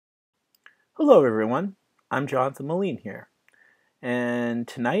Hello, everyone. I'm Jonathan Moline here, and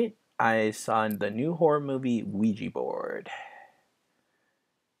tonight I saw the new horror movie Ouija Board.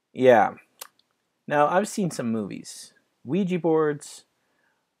 Yeah, now I've seen some movies. Ouija boards.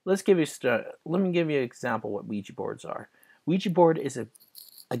 Let me give you an example what Ouija boards are. Ouija board is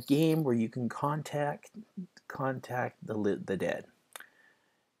a game where you can contact the dead.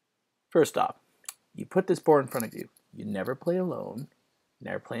 First off, you put this board in front of you. You never play alone.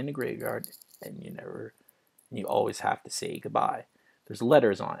 Never play in the graveyard, and you always have to say goodbye. There's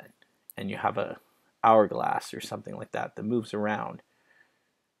letters on it, and you have a hourglass or something like that that moves around,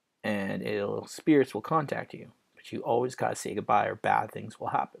 and spirits will contact you, but you always gotta say goodbye or bad things will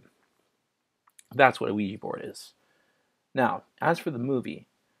happen. That's what a Ouija board is. Now, as for the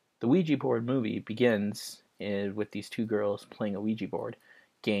Ouija board movie begins with these two girls playing a Ouija board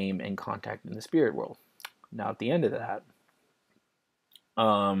game and contacting the spirit world. Now, at the end of that,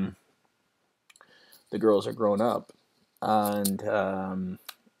 the girls are grown up, and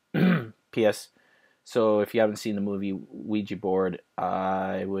P.S. So if you haven't seen the movie Ouija Board,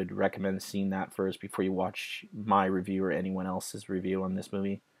 I would recommend seeing that first before you watch my review or anyone else's review on this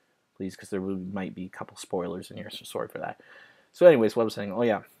movie, please, because there might be a couple spoilers in here, so sorry for that. So anyways, what I was saying, oh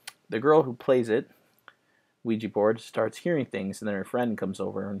yeah, the girl who plays it, Ouija board, starts hearing things, and then her friend comes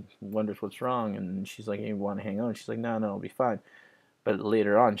over and wonders what's wrong, and she's like, hey, you want to hang out? And she's like, no, it'll be fine. But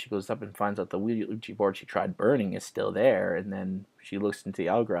later on, she goes up and finds out the Ouija board she tried burning is still there, and then she looks into the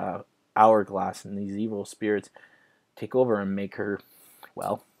hourglass, and these evil spirits take over and make her,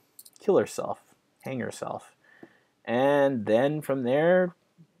 well, kill herself, hang herself. And then from there,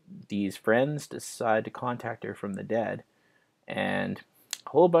 these friends decide to contact her from the dead, and a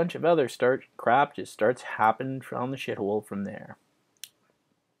whole bunch of other crap just starts happening from the shithole from there.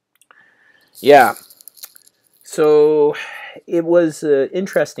 Yeah, so it was an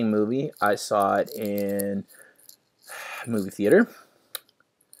interesting movie. I saw it in movie theater.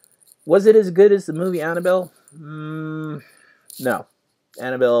 Was it as good as the movie Annabelle? No.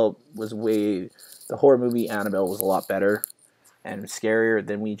 Annabelle was the horror movie Annabelle was a lot better and scarier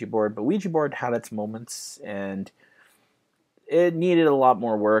than Ouija Board, but Ouija Board had its moments and it needed a lot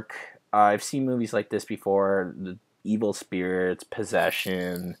more work. I've seen movies like this before, the evil spirits,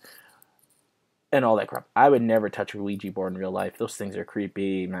 possession, and all that crap. I would never touch a Ouija board in real life. Those things are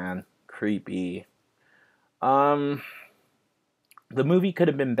creepy, man. Creepy. The movie could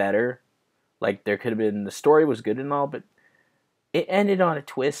have been better. Like, there could have been, the story was good and all, but it ended on a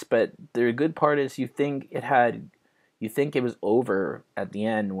twist. But the good part is you think it was over at the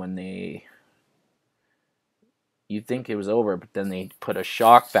end you think it was over, but then they put a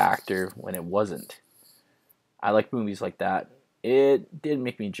shock factor when it wasn't. I like movies like that. It didn't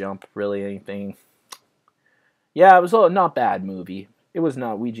make me jump, really, anything. Yeah, it was a not bad movie. It was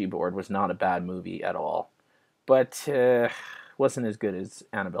not, Ouija Board was not a bad movie at all. But wasn't as good as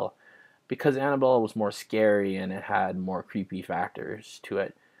Annabelle. Because Annabelle was more scary and it had more creepy factors to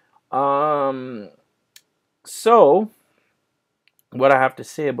it. So, what I have to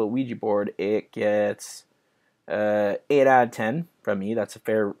say about Ouija Board, it gets 8 out of 10 from me. That's a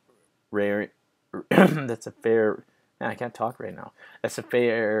fair that's a fair, man, I can't talk right now. That's a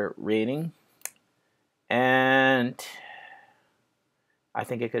fair rating. And I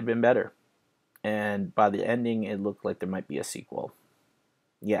think it could have been better. And by the ending, it looked like there might be a sequel.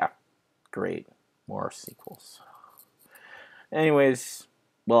 Yeah, great. More sequels. Anyways,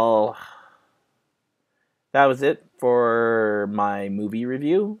 well, that was it for my movie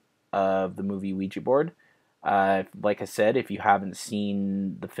review of the movie Ouija Board. Like I said, if you haven't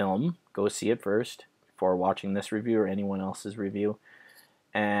seen the film, go see it first before watching this review or anyone else's review.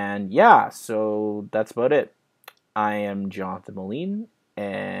 And yeah, so that's about it. I am Jonathan Moline,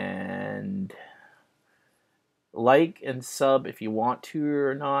 and like and sub if you want to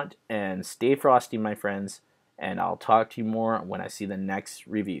or not, and stay frosty, my friends, and I'll talk to you more when I see the next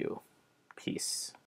review. Peace.